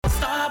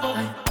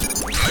Moving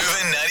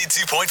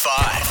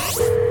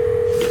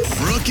 92.5.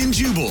 Brooke and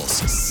Jubal's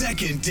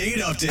second date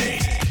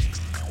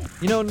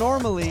update. You know,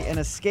 normally an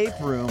escape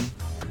room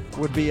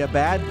would be a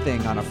bad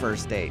thing on a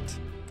first date.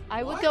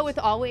 I would go with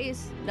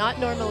always, not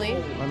normally.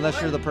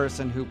 Unless you're the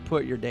person who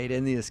put your date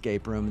in the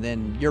escape room,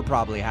 then you're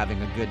probably having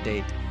a good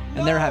date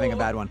and they're having a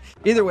bad one.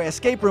 Either way,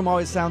 escape room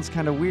always sounds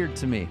kind of weird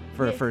to me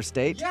for a first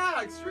date.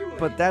 Yeah, extremely.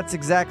 But that's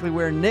exactly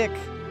where Nick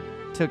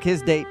took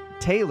his date,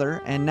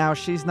 Taylor, and now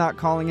she's not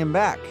calling him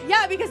back.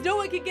 Yeah, because no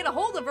one can get a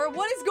hold of her.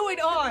 What is going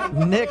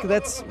on? Nick,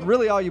 that's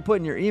really all you put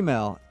in your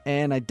email,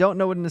 and I don't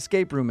know what an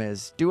escape room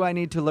is. Do I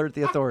need to alert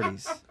the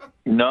authorities?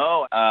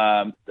 No,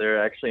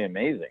 they're actually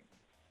amazing.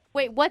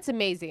 Wait, what's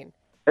amazing?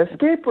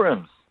 Escape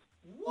rooms.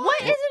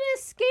 What is an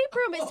escape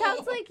room? It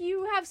sounds like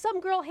you have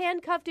some girl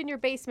handcuffed in your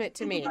basement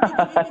to me.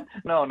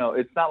 No,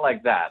 it's not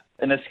like that.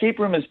 An escape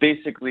room is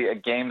basically a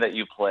game that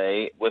you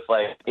play with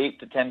like 8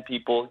 to 10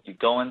 people. You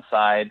go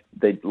inside,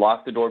 they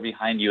lock the door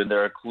behind you, and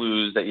there are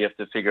clues that you have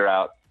to figure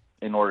out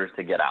in order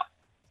to get out.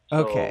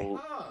 Okay. So,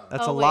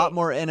 That's Oh, a lot wait.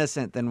 more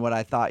innocent than what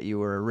I thought you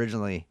were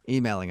originally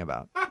emailing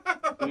about.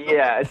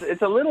 yeah,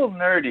 it's a little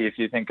nerdy if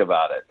you think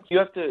about it. You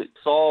have to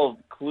solve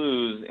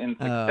clues in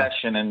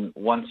succession, and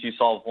once you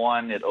solve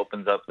one, it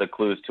opens up the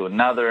clues to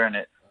another, and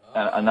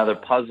another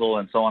puzzle,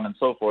 and so on and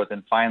so forth.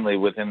 And finally,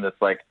 within this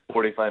like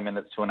 45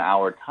 minutes to an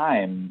hour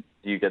time,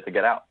 you get to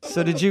get out.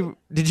 So did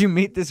you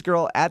meet this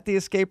girl at the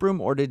escape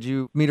room, or did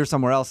you meet her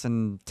somewhere else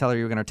and tell her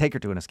you were going to take her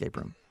to an escape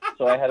room?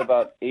 So I had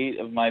about 8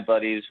 of my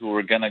buddies who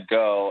were going to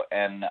go,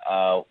 and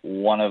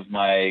one of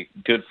my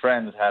good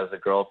friends has a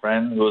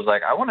girlfriend who was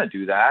like, I want to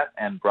do that,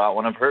 and brought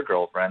one of her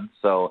girlfriends.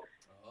 So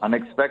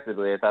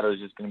unexpectedly, I thought it was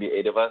just going to be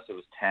 8 of us. It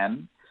was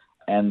 10,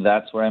 and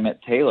that's where I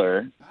met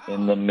Taylor,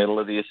 in the middle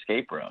of the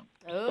escape room.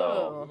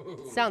 Oh,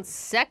 sounds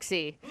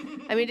sexy.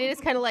 I mean, it is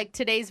kind of like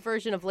today's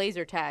version of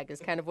laser tag is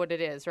kind of what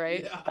it is,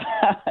 right?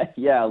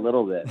 Yeah, a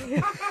little bit.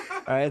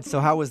 All right, so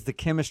how was the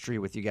chemistry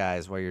with you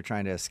guys while you're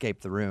trying to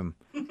escape the room?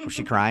 Was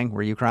she crying?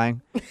 Were you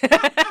crying?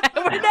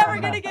 We're never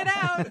going to get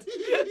out.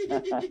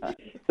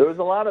 There was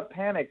a lot of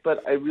panic,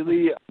 but I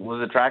really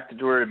was attracted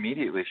to her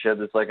immediately. She had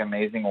this like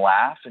amazing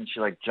laugh, and she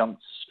like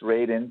jumped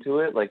straight into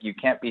it. Like, you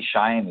can't be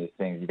shy in these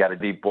things. You got to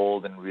be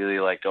bold and really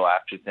like go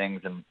after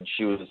things. And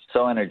she was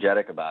so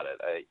energetic about it.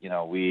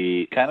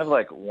 We kind of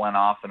like went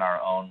off in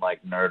our own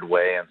like nerd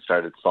way and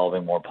started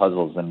solving more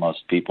puzzles than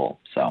most people.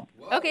 So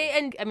Okay,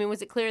 and I mean,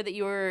 was it clear that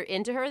you were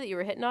into her, that you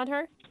were hitting on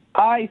her?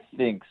 I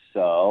think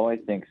so.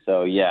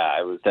 Yeah,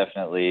 I was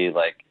definitely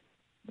like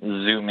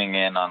zooming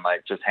in on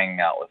like just hanging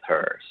out with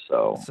her.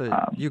 So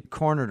You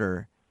cornered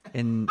her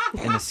in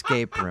an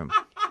escape room.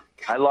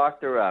 I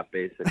locked her up,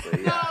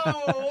 basically. Yeah.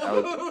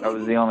 That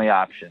was the only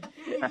option.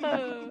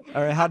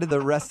 All right, how did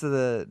the rest of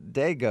the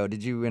day go?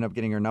 Did you end up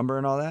getting her number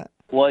and all that?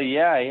 Well,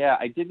 yeah.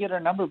 I did get her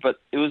number, but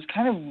it was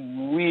kind of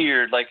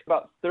weird. Like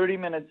about 30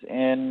 minutes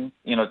in,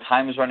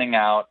 time's running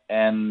out,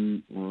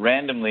 and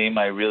randomly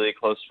my really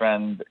close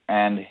friend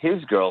and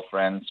his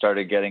girlfriend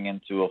started getting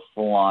into a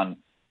full-on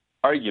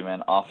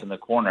argument off in the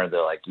corner.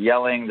 They're like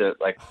yelling. They're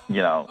like,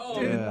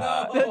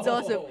 That's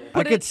awesome.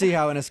 I could see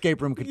how an escape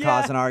room could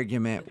cause an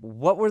argument.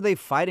 What were they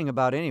fighting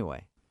about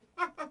anyway?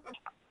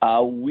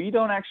 We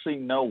don't actually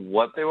know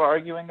what they were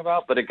arguing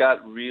about, but it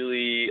got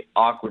really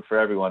awkward for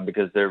everyone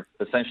because they're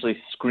essentially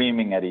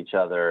screaming at each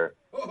other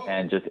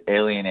and just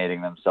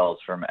alienating themselves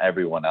from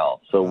everyone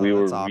else. So we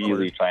were that's awkward.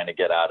 really trying to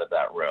get out of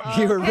that room.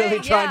 You were really Hey,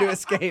 trying to yeah.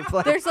 escape.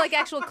 Like, There's like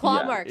actual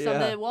claw marks on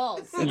Yeah. the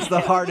walls. it's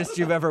the hardest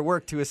you've ever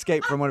worked to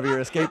escape from one of your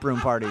escape room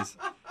parties.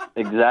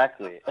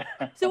 Exactly.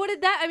 So what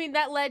did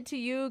that led to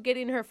you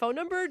getting her phone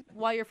number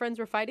while your friends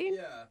were fighting?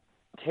 Yeah.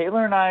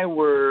 Taylor and I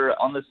were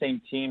on the same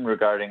team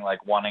regarding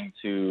like wanting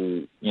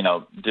to,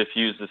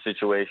 diffuse the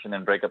situation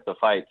and break up the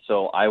fight.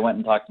 So I went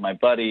and talked to my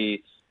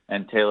buddy,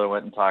 and Taylor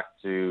went and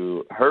talked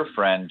to her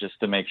friend just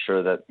to make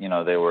sure that,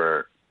 they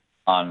were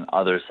on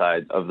other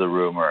sides of the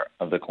room or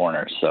of the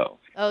corner. So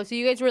Oh, so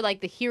you guys were like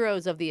the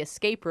heroes of the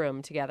escape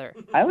room together.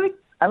 I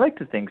like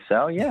to think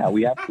so. Yeah,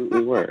 we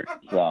absolutely were.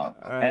 So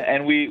right.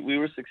 and we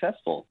were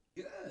successful.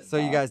 So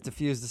you guys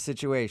diffused the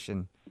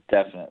situation.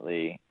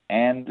 Definitely.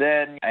 And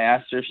then I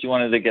asked her if she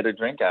wanted to get a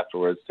drink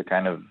afterwards to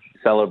kind of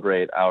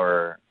celebrate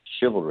our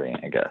chivalry,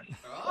 I guess.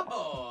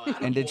 Oh,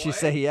 And did she attaboy.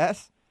 say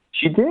yes?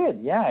 She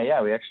did,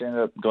 yeah. We actually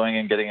ended up going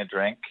and getting a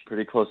drink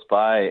pretty close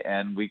by,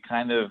 and we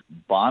kind of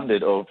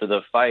bonded over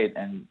the fight.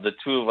 And the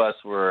two of us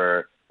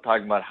were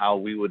talking about how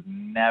we would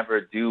never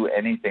do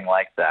anything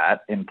like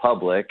that in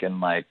public,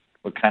 and like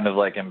we're kind of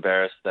like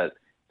embarrassed that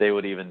they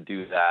would even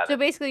do that. So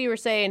basically you were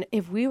saying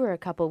if we were a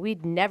couple,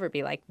 we'd never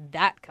be like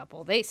that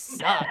couple. They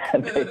suck.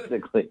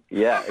 Basically,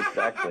 yeah,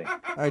 exactly.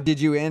 Did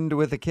you end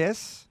with a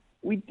kiss?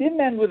 We didn't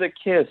end with a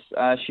kiss.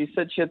 She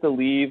said she had to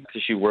leave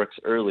because she works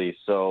early.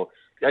 So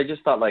I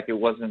just thought like it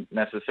wasn't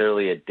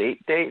necessarily a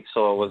date,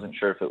 so I wasn't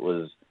sure if it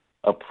was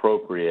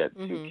appropriate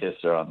to kiss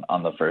her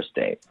on the first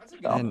date. That's a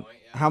good So. And point,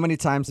 yeah. how many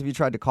times have you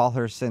tried to call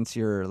her since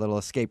your little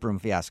escape room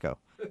fiasco?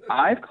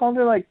 I've called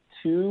her like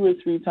 2 or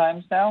 3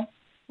 times now.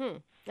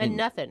 And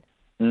nothing.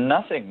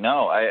 Nothing.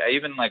 No. I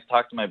even like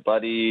talked to my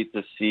buddy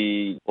to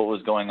see what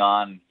was going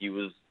on. He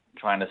was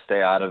trying to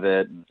stay out of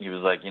it. He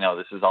was like,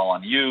 this is all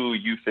on you.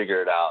 You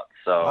figure it out.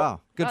 So.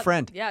 Wow, good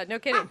friend. Yeah, no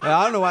kidding.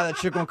 I don't know why that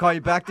chick won't call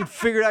you back, dude.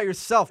 Figure it out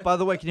yourself. By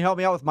the way, can you help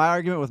me out with my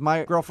argument with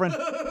my girlfriend?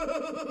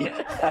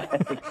 Yeah,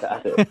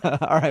 got it.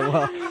 All right,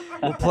 well,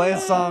 we'll play a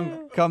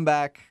song, come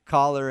back,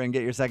 call her, and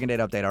get your second date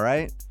update, all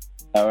right?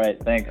 All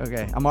right, thanks.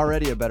 Okay, I'm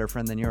already a better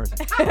friend than yours.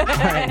 All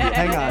right,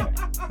 hang on.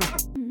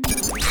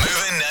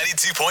 Moving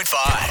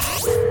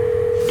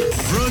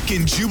 92.5. Brooke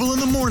and Jubal in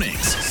the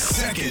mornings.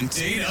 Second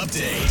date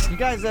update. You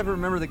guys ever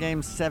remember the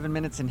game 7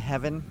 Minutes in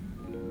Heaven?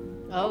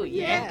 Oh,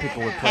 yeah.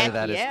 People would play Heck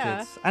that yeah.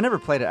 as kids. I never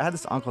played it. I had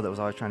this uncle that was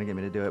always trying to get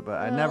me to do it, but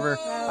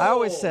I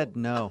always said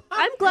no.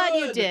 I'm glad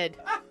you did.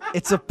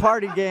 It's a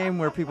party game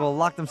where people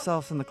lock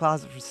themselves in the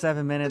closet for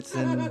 7 minutes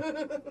and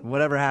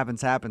whatever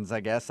happens, happens,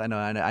 I guess. I know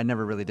I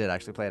never really did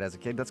actually play it as a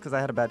kid. That's because I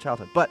had a bad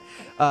childhood. But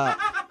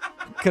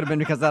could have been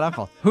because of that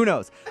uncle. Who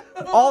knows?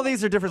 All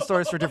these are different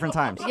stories for different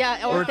times.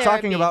 Yeah, or What we're therapy.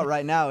 talking about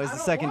right now is the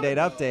second date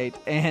update.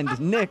 And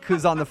Nick,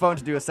 who's on the phone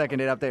to do a second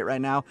date update right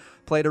now,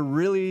 played a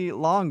really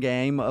long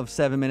game of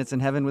 7 Minutes in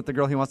Heaven with the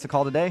girl he wants to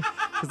call today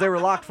because they were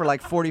locked for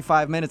like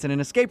 45 minutes in an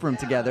escape room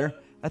together.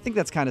 I think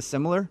that's kind of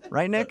similar,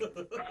 right, Nick?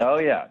 Oh,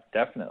 yeah,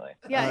 definitely.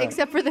 Yeah,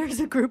 except for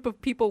there's a group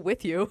of people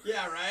with you.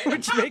 Yeah, right.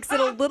 Which makes it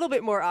a little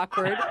bit more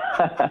awkward.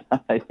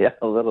 Yeah,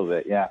 a little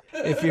bit, yeah.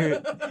 If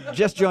you're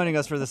just joining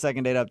us for the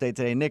second date update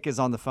today, Nick is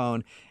on the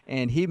phone,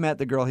 and he met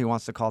the girl he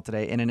wants to call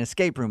today in an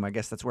escape room. I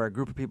guess that's where a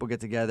group of people get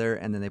together,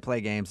 and then they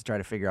play games to try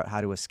to figure out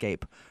how to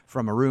escape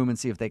from a room and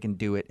see if they can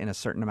do it in a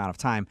certain amount of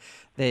time.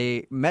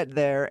 They met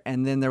there,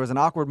 and then there was an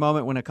awkward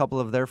moment when a couple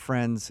of their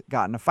friends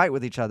got in a fight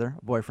with each other,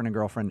 a boyfriend and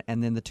girlfriend,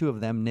 and then the two of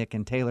them, Nick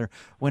and Taylor,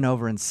 went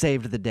over and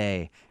saved the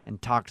day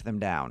and talked them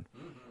down.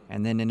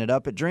 And then ended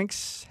up at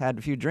drinks, had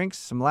a few drinks,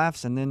 some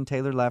laughs, and then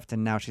Taylor left,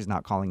 and now she's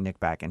not calling Nick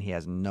back, and he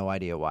has no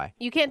idea why.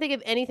 You can't think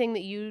of anything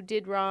that you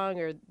did wrong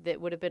or that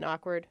would have been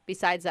awkward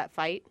besides that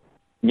fight?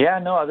 Yeah,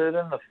 no, other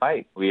than the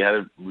fight. We had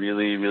a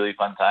really, really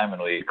fun time,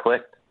 and we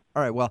clicked.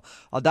 All right, well,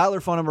 I'll dial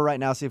her phone number right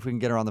now, see if we can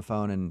get her on the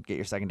phone and get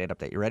your second date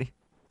update. You ready?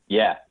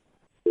 Yeah.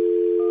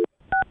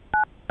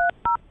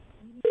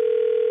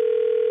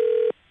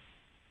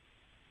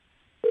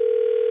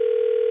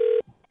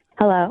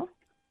 Hello?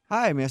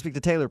 Hi, may I speak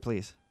to Taylor,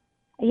 please?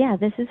 Yeah,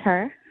 this is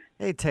her.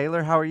 Hey,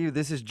 Taylor, how are you?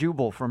 This is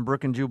Jubal from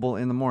Brooke and Jubal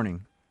in the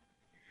Morning.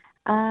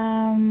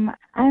 I'm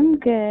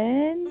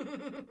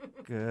good.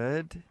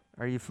 Good.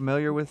 Are you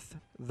familiar with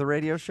the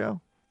radio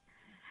show?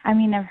 I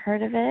mean, I've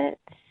heard of it.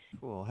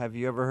 Cool. Have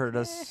you ever heard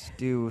us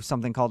do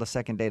something called a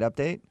second date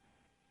update?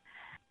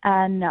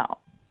 No.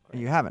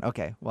 You haven't?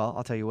 Okay. Well,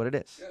 I'll tell you what it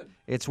is.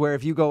 It's where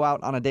if you go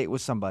out on a date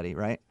with somebody,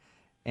 right,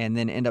 and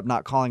then end up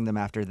not calling them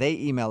after, they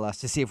email us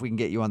to see if we can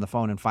get you on the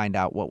phone and find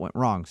out what went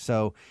wrong.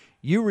 So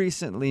you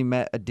recently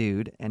met a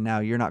dude, and now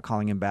you're not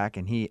calling him back,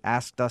 and he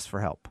asked us for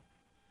help.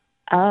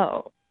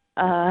 Oh.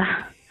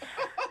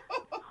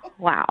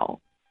 Wow.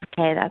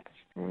 Okay, that's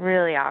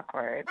really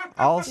awkward.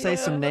 I'll say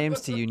some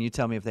names to you, and you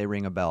tell me if they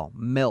ring a bell.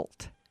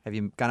 Milt. Have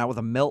you gone out with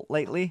a Milt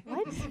lately?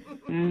 What?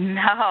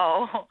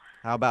 No.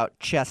 How about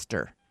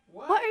Chester?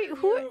 What are you,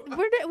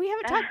 we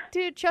haven't talked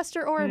to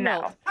Chester or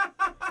No. Milt.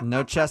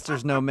 No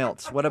Chesters, no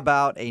Milts. What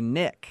about a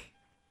Nick?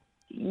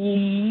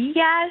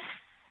 Yes.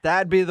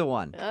 That'd be the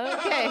one.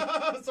 Okay.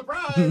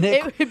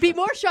 Nick, It would be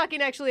more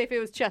shocking, actually, if it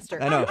was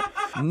Chester. I know.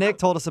 Nick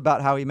told us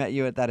about how he met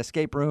you at that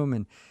escape room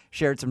and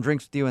shared some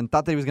drinks with you and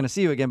thought that he was going to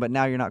see you again, but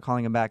now you're not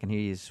calling him back and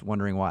he's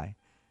wondering why.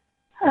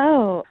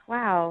 Oh,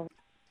 wow.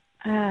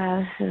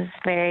 This is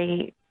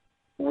very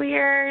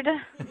weird.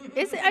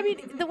 I mean,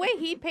 the way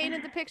he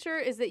painted the picture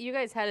is that you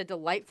guys had a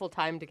delightful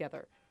time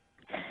together.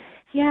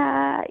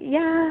 Yeah,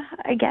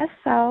 I guess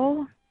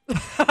so.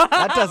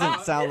 That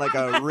doesn't sound like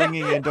a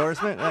ringing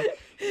endorsement.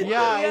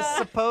 Yeah, I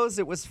suppose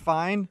it was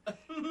fine.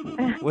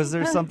 Was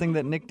there something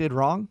that Nick did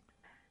wrong?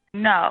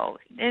 No,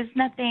 there's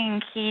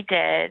nothing he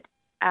did.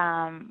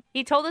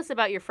 He told us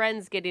about your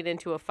friends getting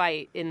into a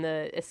fight in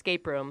the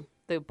escape room,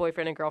 the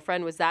boyfriend and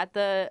girlfriend. Was that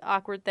the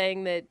awkward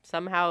thing that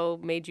somehow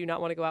made you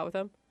not want to go out with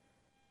him?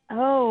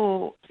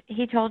 Oh,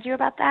 he told you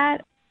about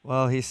that?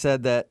 Well, he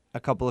said that a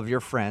couple of your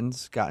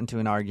friends got into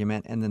an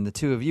argument, and then the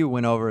two of you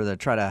went over to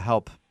try to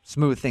help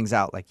smooth things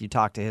out. Like you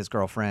talked to his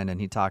girlfriend, and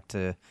he talked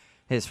to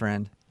his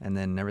friend, and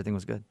then everything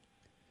was good.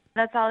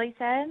 That's all he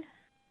said?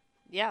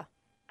 Yeah.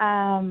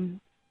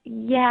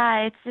 Yeah,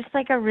 it's just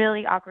like a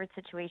really awkward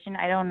situation.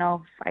 I don't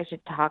know if I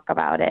should talk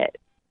about it.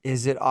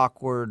 Is it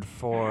awkward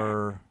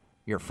for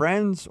your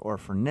friends or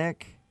for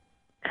Nick?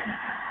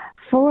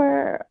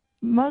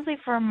 Mostly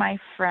for my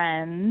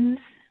friends,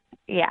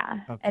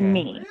 yeah, Okay. and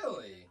me.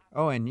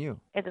 Oh, and you.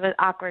 It was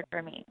awkward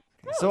for me.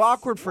 So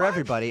awkward for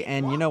everybody,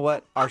 and you know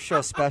what? Our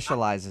show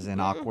specializes in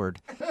awkward,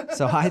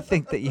 so I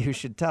think that you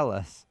should tell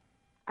us.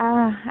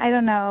 I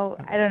don't know.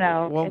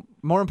 Well,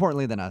 more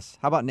importantly than us,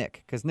 how about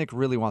Nick? Because Nick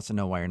really wants to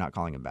know why you're not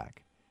calling him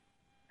back.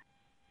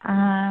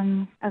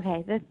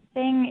 Okay, the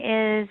thing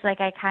is,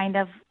 like, I kind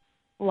of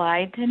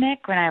lied to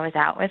Nick when I was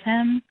out with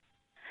him.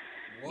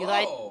 You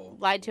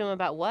lied to him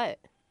about what?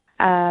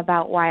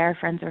 about why our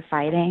friends were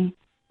fighting.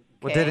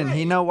 Well, didn't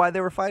he know why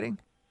they were fighting?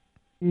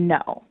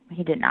 No,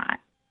 he did not.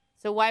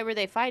 So why were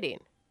they fighting?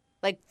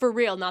 Like, for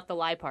real, not the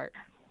lie part.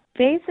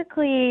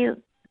 Basically,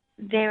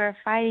 they were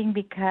fighting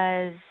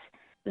because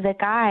the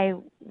guy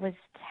was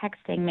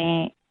texting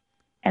me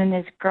and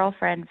his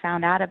girlfriend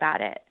found out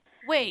about it.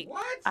 Wait,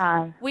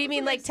 Um, we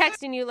mean like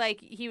texting you like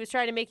he was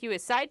trying to make you a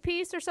side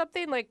piece or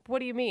something? Like, what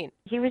do you mean?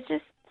 he was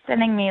just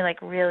sending me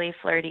like really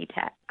flirty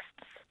texts.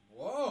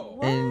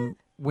 And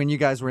when you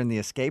guys were in the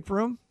escape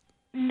room?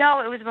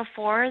 No, it was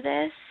before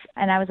this.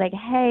 And I was like,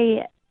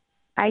 hey,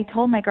 I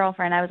told my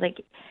girlfriend, I was like,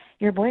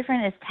 your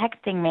boyfriend is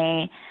texting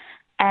me.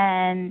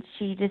 And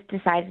she just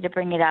decided to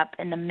bring it up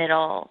in the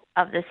middle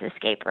of this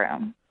escape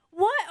room.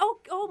 What?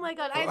 Oh my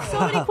God. I have so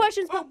many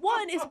questions, but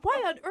one is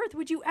why on earth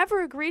would you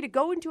ever agree to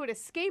go into an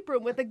escape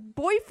room with a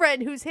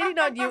boyfriend who's hitting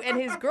on you and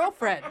his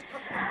girlfriend?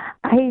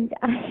 I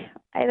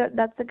don't,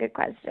 that's a good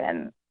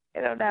question. I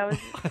don't know.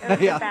 It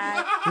was Yeah.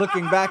 bad.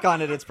 Looking back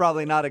on it, it's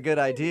probably not a good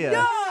idea.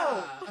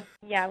 No!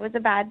 Yeah, it was a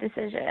bad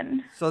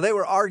decision. So they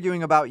were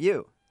arguing about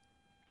you.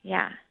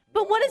 Yeah.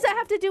 But what does that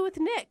have to do with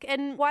Nick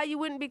and why you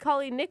wouldn't be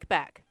calling Nick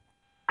back?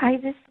 I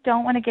just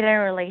don't want to get in a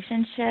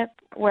relationship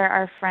where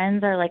our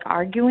friends are like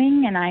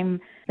arguing and I'm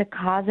the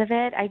cause of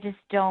it. I just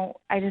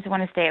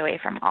want to stay away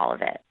from all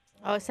of it.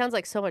 Oh, it sounds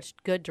like so much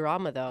good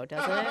drama, though,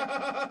 doesn't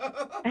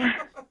it?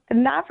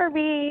 Not for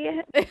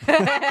me.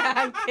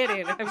 I'm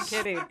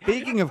kidding.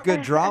 Speaking of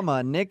good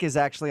drama, Nick is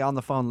actually on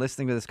the phone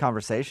listening to this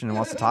conversation and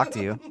wants to talk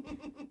to you.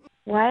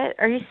 What?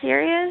 Are you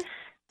serious?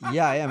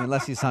 Yeah, I am,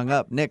 unless he's hung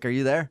up. Nick, are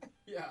you there?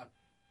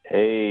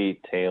 Hey,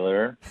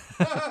 Taylor.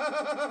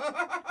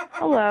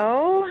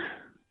 Hello.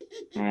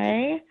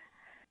 Hey.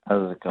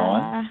 How's it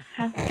going?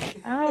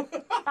 Oh,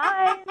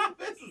 fine.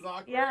 This is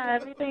awkward. Yeah,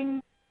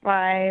 everything's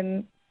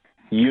fine.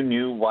 You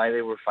knew why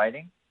they were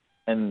fighting?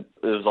 And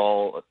it was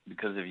all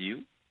because of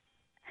you?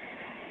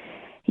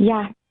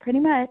 Yeah, pretty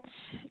much.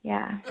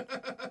 Yeah.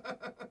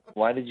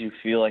 Why did you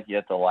feel like you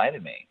had to lie to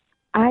me?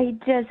 I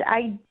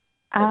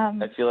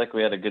feel like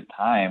we had a good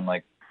time.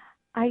 Like,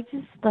 I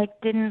just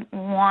didn't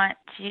want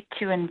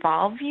to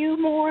involve you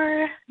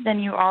more than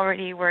you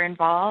already were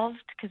involved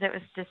because it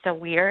was just so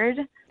weird.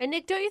 And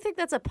Nick, don't you think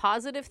that's a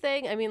positive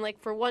thing? I mean, like,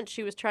 for once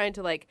she was trying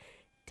to, like,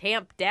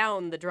 tamp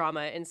down the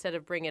drama instead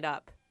of bring it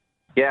up.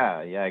 yeah,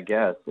 I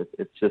guess.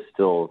 It's just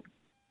still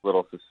a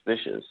little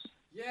suspicious.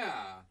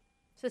 Yeah.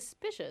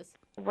 Suspicious.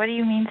 What do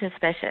you mean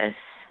suspicious?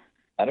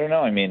 I don't know.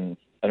 I mean,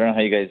 I don't know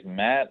how you guys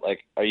met. Like,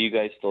 are you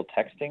guys still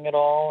texting at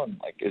all? And,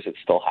 like, is it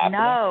still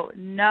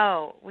happening?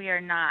 No, we are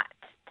not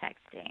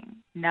texting.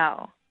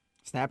 No,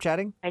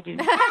 Snapchatting? I do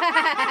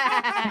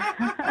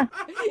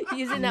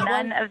Using that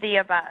none one. of the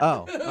above.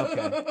 Oh,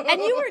 okay.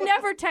 And you were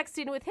never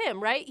texting with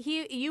him, right?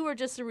 You were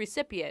just a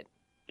recipient.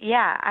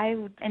 Yeah, I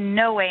in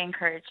no way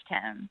encouraged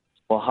him.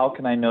 Well, how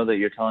can I know that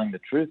you're telling the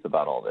truth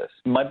about all this?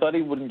 My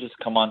buddy wouldn't just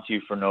come on to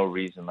you for no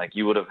reason. Like,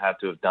 you would have had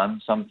to have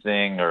done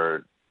something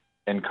or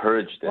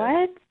encouraged it,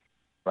 What?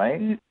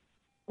 right?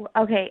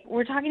 Okay,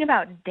 we're talking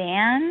about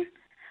Dan.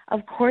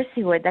 Of course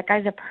he would. That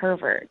guy's a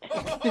pervert.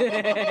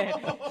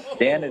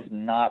 Dan is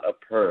not a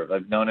perv.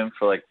 I've known him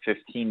for like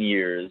 15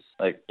 years.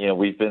 Like,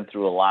 we've been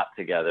through a lot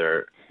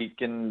together. He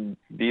can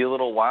be a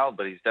little wild,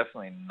 but he's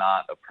definitely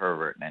not a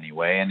pervert in any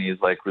way, and he's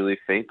like really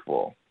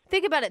faithful.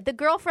 Think about it. The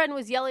girlfriend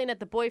was yelling at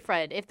the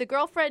boyfriend. If the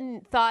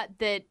girlfriend thought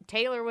that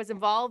Taylor was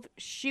involved,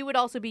 she would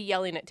also be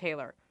yelling at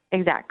Taylor.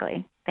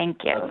 Exactly. Thank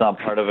you. That's not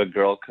part of a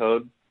girl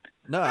code.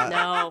 No,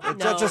 No.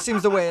 That just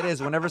seems the way it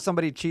is. Whenever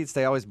somebody cheats,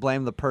 they always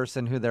blame the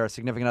person who their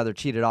significant other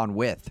cheated on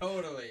with.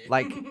 Totally.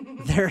 Like,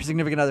 their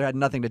significant other had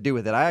nothing to do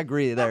with it. I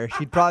agree there.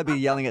 She'd probably be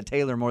yelling at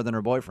Taylor more than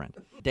her boyfriend.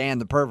 Dan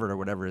the pervert or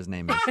whatever his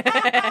name is.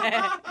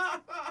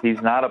 He's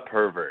not a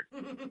pervert.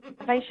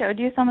 If I showed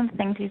you some of the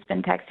things he's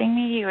been texting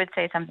me, you would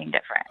say something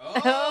different.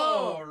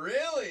 Oh,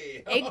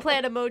 really?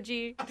 Eggplant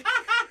emoji.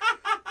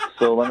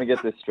 So let me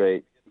get this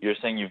straight. You're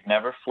saying you've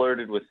never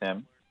flirted with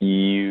him.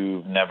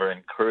 You've never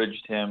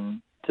encouraged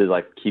him to,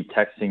 like, keep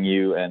texting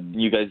you, and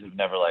you guys have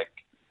never, like,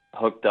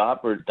 hooked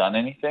up or done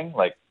anything?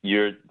 Like,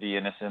 you're the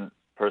innocent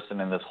person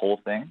in this whole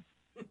thing?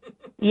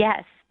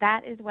 Yes,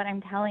 that is what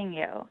I'm telling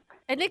you.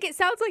 And Nick, it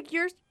sounds like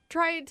you're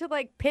trying to,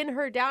 like, pin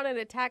her down and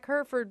attack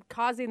her for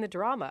causing the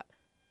drama.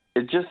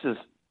 It just is,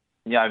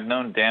 I've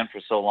known Dan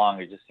for so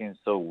long. It just seems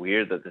so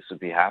weird that this would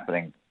be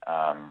happening.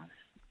 I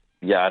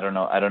don't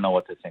know. I don't know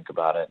what to think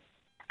about it.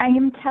 I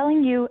am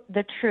telling you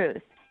the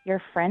truth.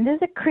 Your friend is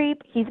a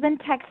creep. He's been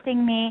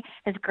texting me.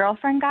 His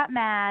girlfriend got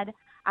mad.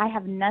 I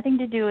have nothing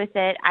to do with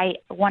it. I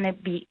want to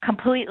be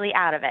completely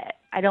out of it.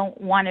 I don't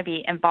want to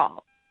be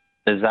involved.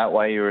 Is that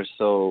why you were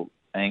so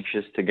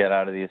anxious to get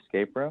out of the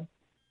escape room?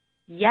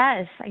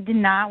 Yes, I did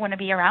not want to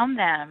be around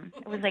them.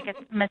 It was like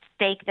a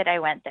mistake that I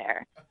went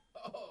there.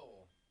 Oh.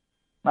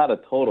 Not a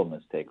total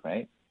mistake,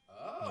 right?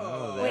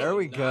 Oh, there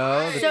we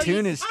go. The So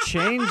tune you- is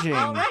changing.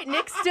 All right,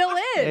 Nick's still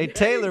in. Hey,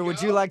 Taylor,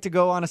 would you like to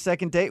go on a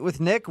second date with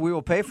Nick? We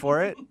will pay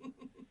for it.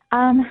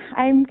 I'm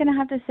going to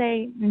have to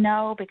say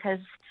no because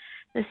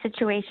the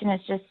situation is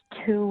just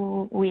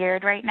too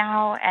weird right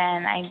now,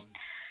 and I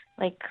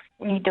like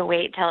we need to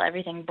wait till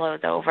everything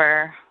blows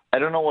over. I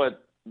don't know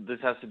what this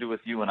has to do with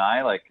you and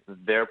I. Like,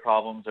 their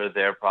problems are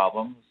their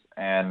problems.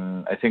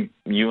 And I think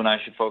you and I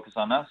should focus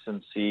on us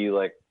and see,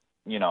 like,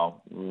 you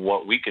know,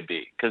 what we could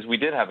be. Because we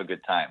did have a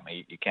good time.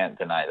 You can't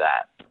deny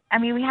that. I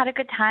mean, we had a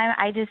good time.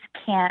 I just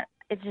can't.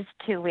 It's just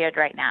too weird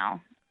right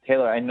now.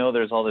 Taylor, I know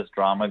there's all this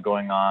drama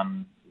going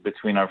on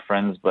between our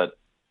friends, but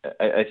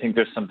I think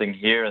there's something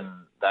here, and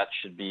that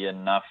should be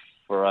enough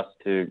for us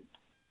to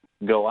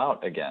go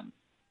out again.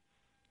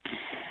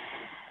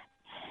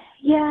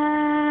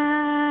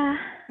 Yeah.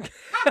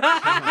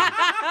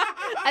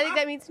 I think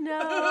that means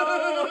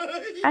no.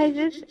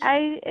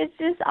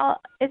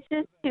 It's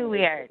just too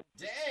weird.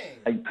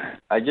 Dang.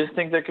 I just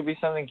think there could be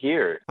something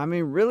here. I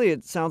mean, really,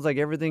 it sounds like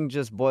everything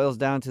just boils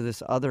down to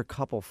this other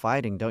couple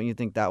fighting. Don't you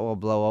think that will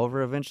blow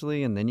over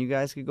eventually, and then you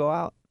guys could go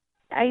out?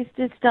 I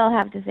just still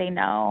have to say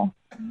no.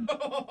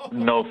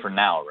 No for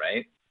now,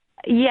 right?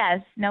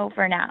 Yes, no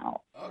for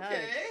now.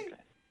 Okay.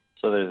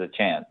 So there's a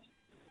chance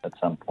at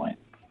some point.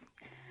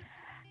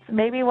 So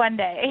maybe one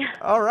day.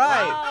 All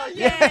right. Oh,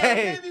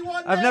 yay, maybe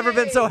one I've never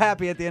been day. so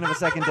happy at the end of a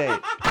second date.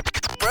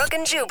 Brooke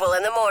and Jubal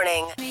in the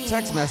morning.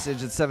 Text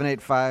message at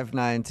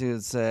 78592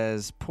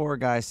 says, poor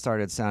guy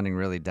started sounding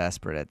really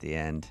desperate at the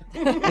end.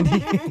 And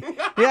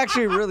he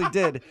actually really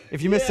did.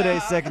 If you missed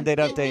today's second date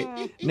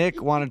update,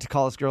 Nick wanted to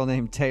call this girl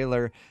named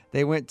Taylor.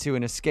 They went to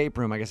an escape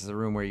room. I guess it's a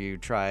room where you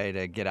try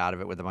to get out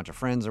of it with a bunch of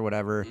friends or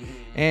whatever.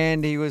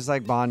 And he was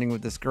like bonding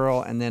with this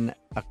girl. And then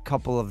a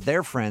couple of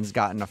their friends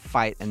got in a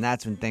fight. And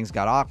that's when things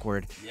got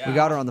awkward. We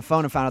got her on the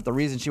phone and found out the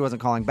reason she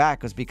wasn't calling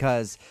back was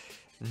because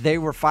they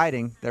were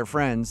fighting, their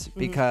friends,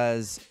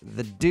 because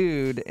the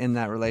dude in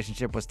that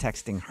relationship was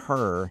texting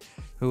her,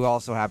 who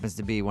also happens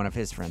to be one of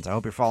his friends. I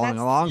hope you're following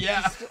along.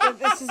 Yeah.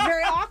 This is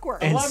very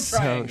awkward. And love so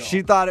triangle.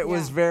 she thought it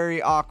was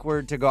very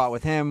awkward to go out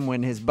with him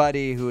when his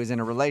buddy, who is in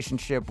a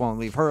relationship, won't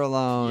leave her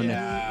alone.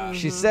 Yeah.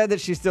 She said that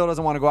she still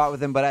doesn't want to go out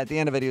with him, but at the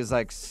end of it, he was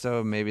like,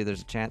 so maybe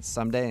there's a chance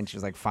someday? And she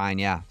was like, fine,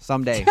 yeah,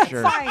 someday,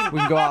 sure. Fine. We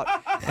can go out.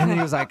 And then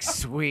he was like,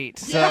 sweet.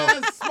 So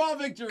Yes, small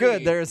victory.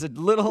 good, there's a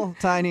little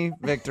tiny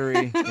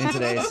victory in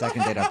today's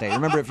second date update.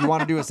 Remember, if you want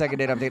to do a second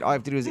date update, all you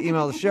have to do is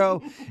email the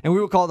show, and we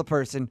will call the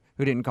person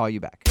who didn't call you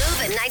back.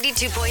 Move at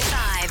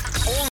 92.5.